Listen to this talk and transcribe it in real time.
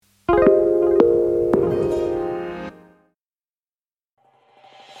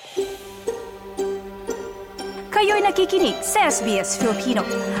nakikinig sa SBS Filipino.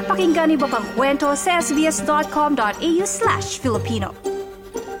 Pakinggan niyo pang kwento sa sbs.com.au/Filipino.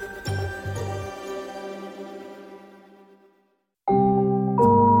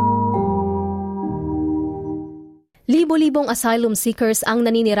 Libo-libong asylum seekers ang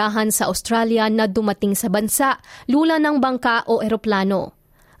naninirahan sa Australia na dumating sa bansa, lula ng bangka o eroplano.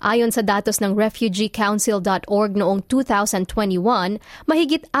 Ayon sa datos ng refugeecouncil.org noong 2021,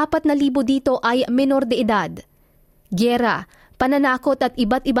 mahigit 4,000 dito ay menor de edad. Giyera, pananakot at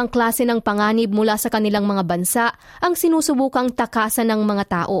iba't ibang klase ng panganib mula sa kanilang mga bansa ang sinusubukang takasan ng mga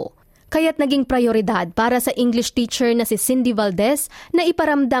tao. Kaya't naging prioridad para sa English teacher na si Cindy Valdez na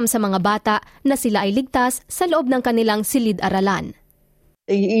iparamdam sa mga bata na sila ay ligtas sa loob ng kanilang silid-aralan.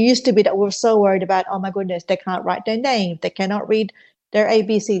 It used to be that we were so worried about, oh my goodness, they can't write their name, they cannot read their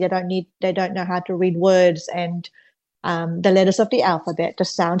ABC, they don't know how to read words and the letters of the alphabet, the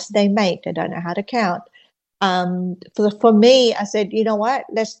sounds they make, they don't know how to count. For me, I said, you know what,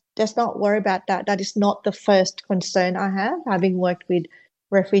 let's not worry about that. That is not the first concern I have, having worked with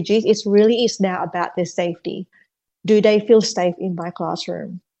refugees. It really is now about their safety. Do they feel safe in my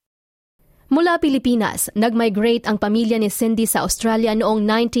classroom? Mula Pilipinas, nag-migrate ang pamilya ni Cindy sa Australia noong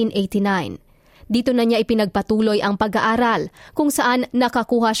 1989. Dito na niya ipinagpatuloy ang pag-aaral, kung saan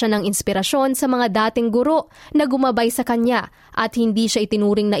nakakuha siya ng inspirasyon sa mga dating guro na gumabay sa kanya at hindi siya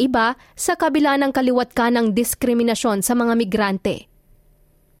itinuring na iba sa kabila ng kaliwat ng diskriminasyon sa mga migrante.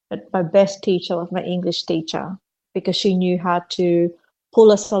 But my best teacher was my English teacher because she knew how to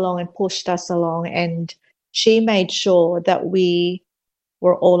pull us along and pushed us along, and she made sure that we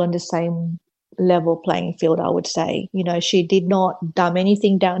were all on the same level playing field, I would say. You know, she did not dumb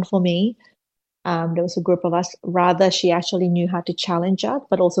anything down for me. There was a group of us. Rather, she actually knew how to challenge us,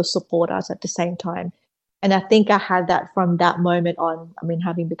 but also support us at the same time. And I think I had that from that moment on. I mean,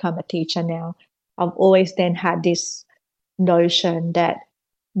 having become a teacher now, I've always then had this notion that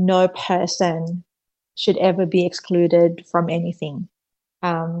no person should ever be excluded from anything.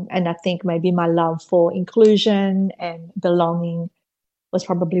 And I think maybe my love for inclusion and belonging was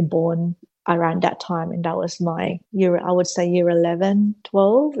probably born around that time, and that was my year, I would say year 11,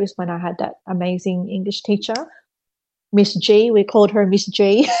 12 is when I had that amazing English teacher, Miss G. We called her Miss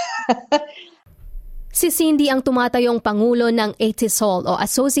G. Si Cindy ang tumatayong pangulo ng ATESOL o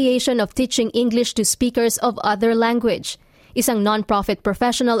Association of Teaching English to Speakers of Other Language, isang non-profit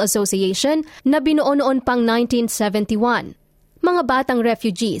professional association na binuo noon pang 1971. Mga batang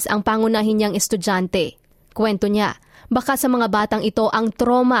refugees ang pangunahin niyang estudyante. Kwento niya, baka sa mga batang ito ang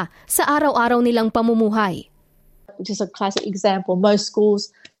trauma sa araw-araw nilang pamumuhay. Which is a classic example. Most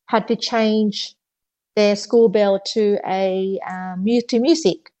schools had to change their school bell to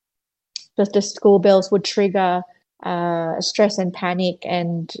music because the school bells would trigger stress and panic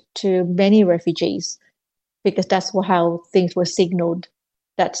and to many refugees because that's how things were signaled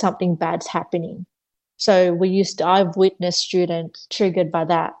that something bad's happening. So I've witnessed students triggered by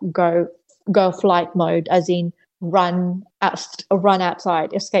that go flight mode, as in run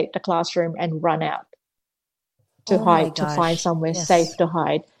outside, escape the classroom and run out to hide, to find somewhere safe to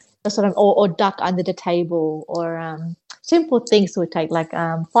hide. Or duck under the table, or simple things would take, like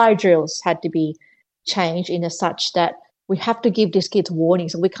fire drills had to be changed in a such that we have to give these kids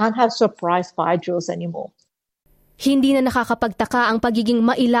warnings. We can't have surprise fire drills anymore. Hindi na nakakapagtaka ang pagiging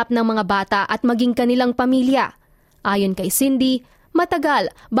mailap ng mga bata at maging kanilang pamilya. Ayon kay Cindy, matagal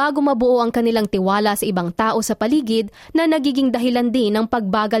bago mabuo ang kanilang tiwala sa ibang tao sa paligid na nagiging dahilan din ng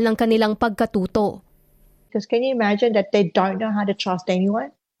pagbagal ng kanilang pagkatuto. Because can you imagine that they don't know how to trust anyone?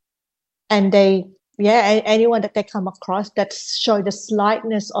 And anyone that they come across that show the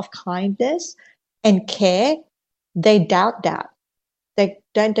slightness of kindness and care, they doubt that. They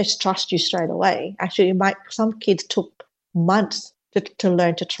don't just trust you straight away. Actually, some kids took months to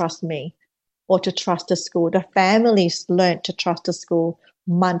learn to trust me or to trust the school. The families learned to trust the school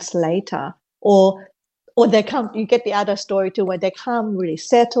months later. Or they come, you get the other story too, where they come really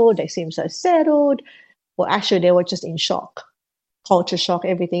settled, they seem so settled, or actually they were just in shock, culture shock,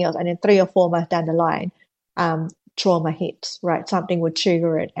 everything else. And then 3 or 4 months down the line, trauma hits, right? Something would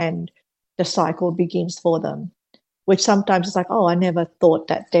trigger it and the cycle begins for them. Which sometimes it's like, oh, I never thought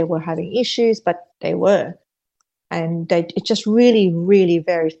that they were having issues, but they were. And it just really, really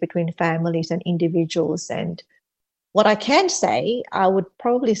varies between families and individuals. And what I can say, I would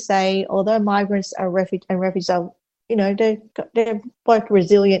probably say, although migrants and refugees are, they're both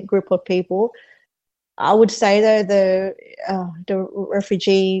resilient group of people, I would say though the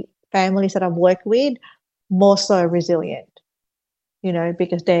refugee families that I've worked with, more so resilient,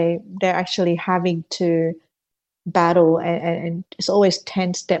 because they're actually having to battle and it's always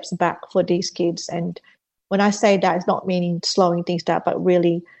 10 steps back for these kids, and when I say that, it's not meaning slowing things down, but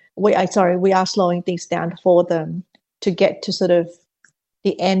really, we are slowing things down for them to get to sort of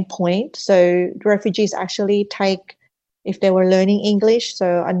the end point. So refugees actually take, if they were learning English,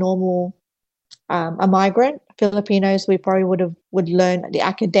 so a normal, a migrant, Filipinos, we probably would learn the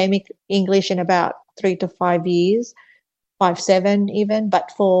academic English in about 3 to 5 years, 7 even. But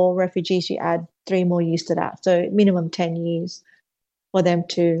for refugees, you add 3 more years to that. So minimum 10 years for them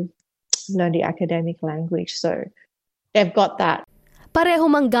to learn the academic language. So they've got that. Pareho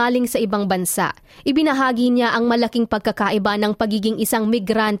manggaling sa ibang bansa, ibinahagi niya ang malaking pagkakaiba ng pagiging isang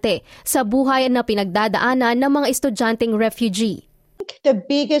migrante sa buhay na pinagdadaanan ng mga estudyanteng refugee. The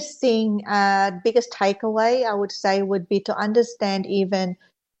biggest thing, biggest takeaway, I would say, would be to understand even,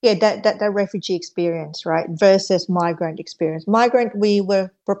 that refugee experience, right, versus migrant experience. Migrant, we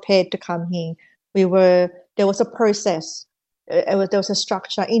were prepared to come here. There was a process. There was a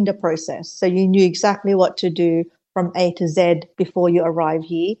structure in the process. So you knew exactly what to do from A to Z before you arrive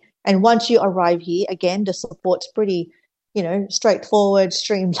here. And once you arrive here, again, the support's pretty, straightforward,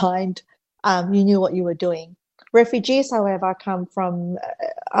 streamlined. You knew what you were doing. Refugees, however, come from,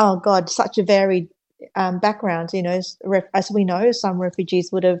 such a varied backgrounds. As we know, some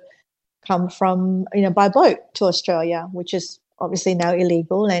refugees would have come from, by boat to Australia, which is obviously now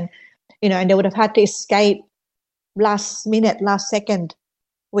illegal. And, and they would have had to escape last minute, last second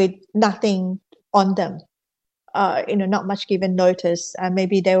with nothing on them. Not much given notice.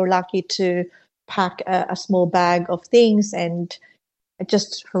 Maybe they were lucky to pack a small bag of things, and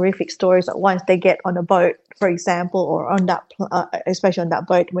just horrific stories that once they get on a boat, for example, or on that, especially on that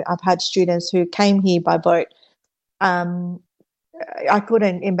boat, I've had students who came here by boat. I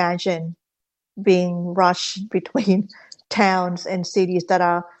couldn't imagine being rushed between towns and cities that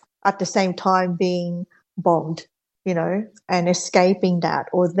are at the same time being bombed, and escaping that,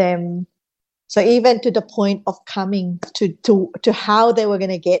 or them. So even to the point of coming to how they were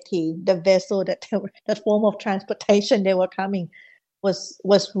going to get here, the vessel that form of transportation they were coming was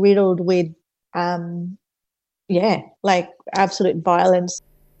riddled with, absolute violence.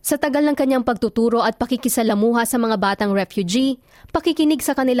 Sa tagal ng kanyang pagtuturo at pakikisalamuha sa mga batang refugee, pakikinig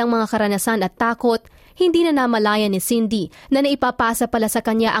sa kanilang mga karanasan at takot, hindi na namalayan ni Cindy na naipapasa pala sa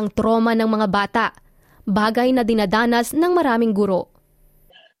kanya ang trauma ng mga bata, bagay na dinadanas ng maraming guro.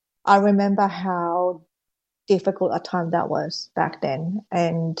 I remember how difficult a time that was back then.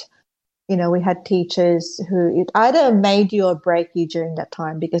 And, we had teachers who it either made you or break you during that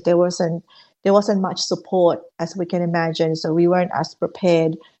time, because there wasn't much support, as we can imagine. So we weren't as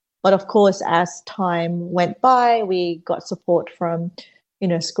prepared. But of course, as time went by, we got support from,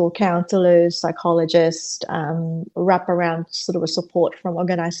 school counselors, psychologists, wraparound sort of a support from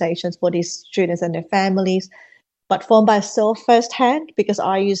organizations for these students and their families. But for myself firsthand, because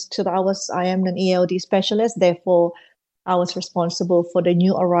I am an ELD specialist, therefore I was responsible for the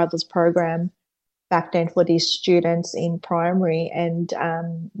new arrivals program back then for these students in primary. And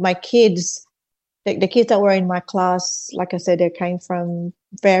my kids, the kids that were in my class, like I said, they came from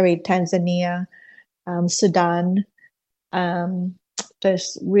varied Tanzania, Sudan,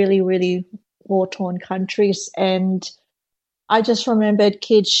 those really, really war-torn countries. And I just remembered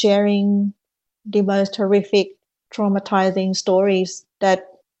kids sharing the most horrific, traumatizing stories that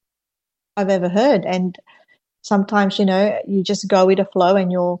I've ever heard. And sometimes, you just go with the flow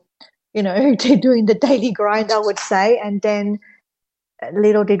and you're, doing the daily grind, I would say. And then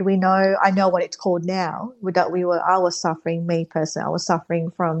little did we know, I know what it's called now, that I was suffering, me personally, I was suffering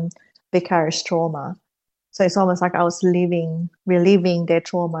from vicarious trauma. So it's almost like I was reliving their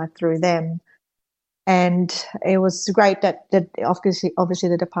trauma through them. And it was great that obviously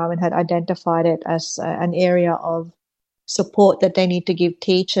the department had identified it as an area of support that they need to give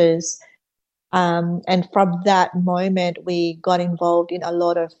teachers. And from that moment, we got involved in a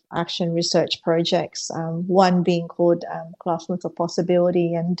lot of action research projects, one being called Classrooms of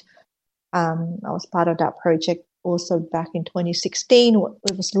Possibility. And I was part of that project also back in 2016.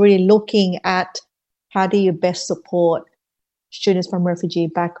 It was really looking at how do you best support students from refugee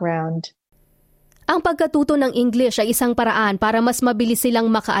background. Ang pagkatuto ng English ay isang paraan para mas mabilis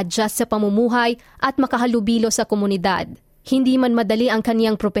silang maka-adjust sa pamumuhay at makahalubilo sa komunidad. Hindi man madali ang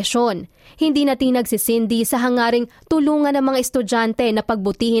kaniyang propesyon. Hindi natinag si Cindy sa hangaring tulungan ng mga estudyante na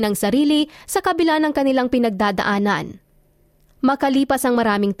pagbutihin ang sarili sa kabila ng kanilang pinagdadaanan. Makalipas ang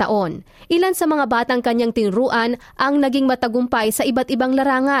maraming taon, ilan sa mga batang kanyang tinuruan ang naging matagumpay sa iba't ibang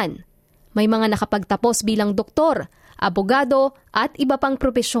larangan. May mga nakapagtapos bilang doktor, abogado at iba pang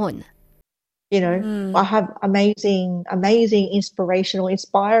propesyon. I have amazing, inspirational,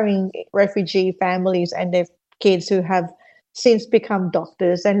 inspiring refugee families and their kids who have since become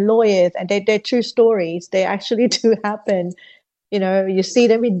doctors and lawyers, and they're true stories. They actually do happen. You know, you see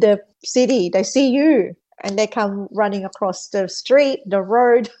them in the city, they see you, and they come running across the street, the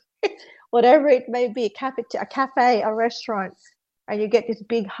road, whatever it may be, a cafe, a restaurant, and you get these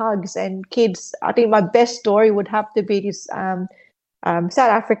big hugs and kids. I think my best story would have to be this South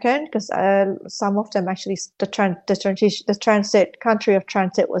African, because some of them actually, the transit country of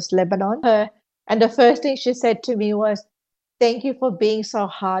transit was Lebanon. And the first thing she said to me was, "Thank you for being so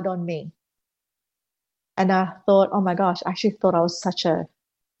hard on me." And I thought, oh my gosh, I actually thought I was such a,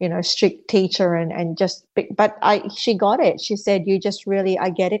 strict teacher and just, but she got it. She said, I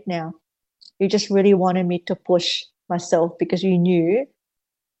get it now. You just really wanted me to push myself because you knew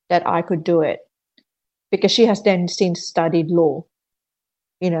that I could do it. Because she has then since studied law,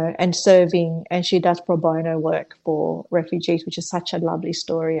 and serving, and she does pro bono work for refugees, which is such a lovely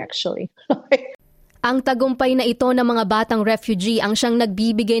story actually. Ang tagumpay na ito ng mga batang refugee ang siyang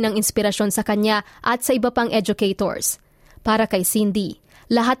nagbibigay ng inspirasyon sa kanya at sa iba pang educators. Para kay Cindy,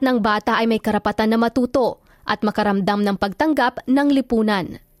 lahat ng bata ay may karapatan na matuto at makaramdam ng pagtanggap ng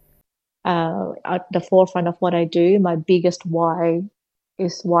lipunan. At the forefront of what I do, my biggest why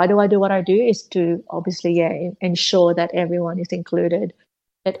do I do what I do is to obviously ensure that everyone is included,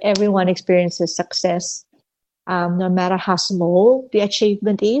 that everyone experiences success. No matter how small the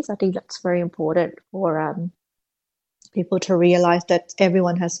achievement is. I think that's very important for people to realize that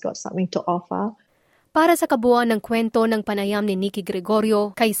everyone has got something to offer. Para sa kabuuan ng kwento ng panayam ni Nikki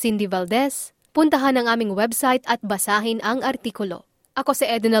Gregorio kay Cindy Valdez, puntahan ang aming website at basahin ang artikulo. Ako si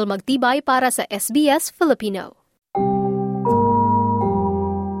Edinel Magtibay para sa SBS Filipino.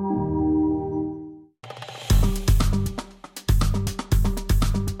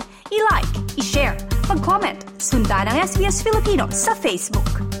 I-like, i-share, mag-comment, sundan ang SBS Filipino sa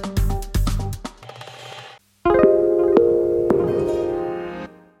Facebook.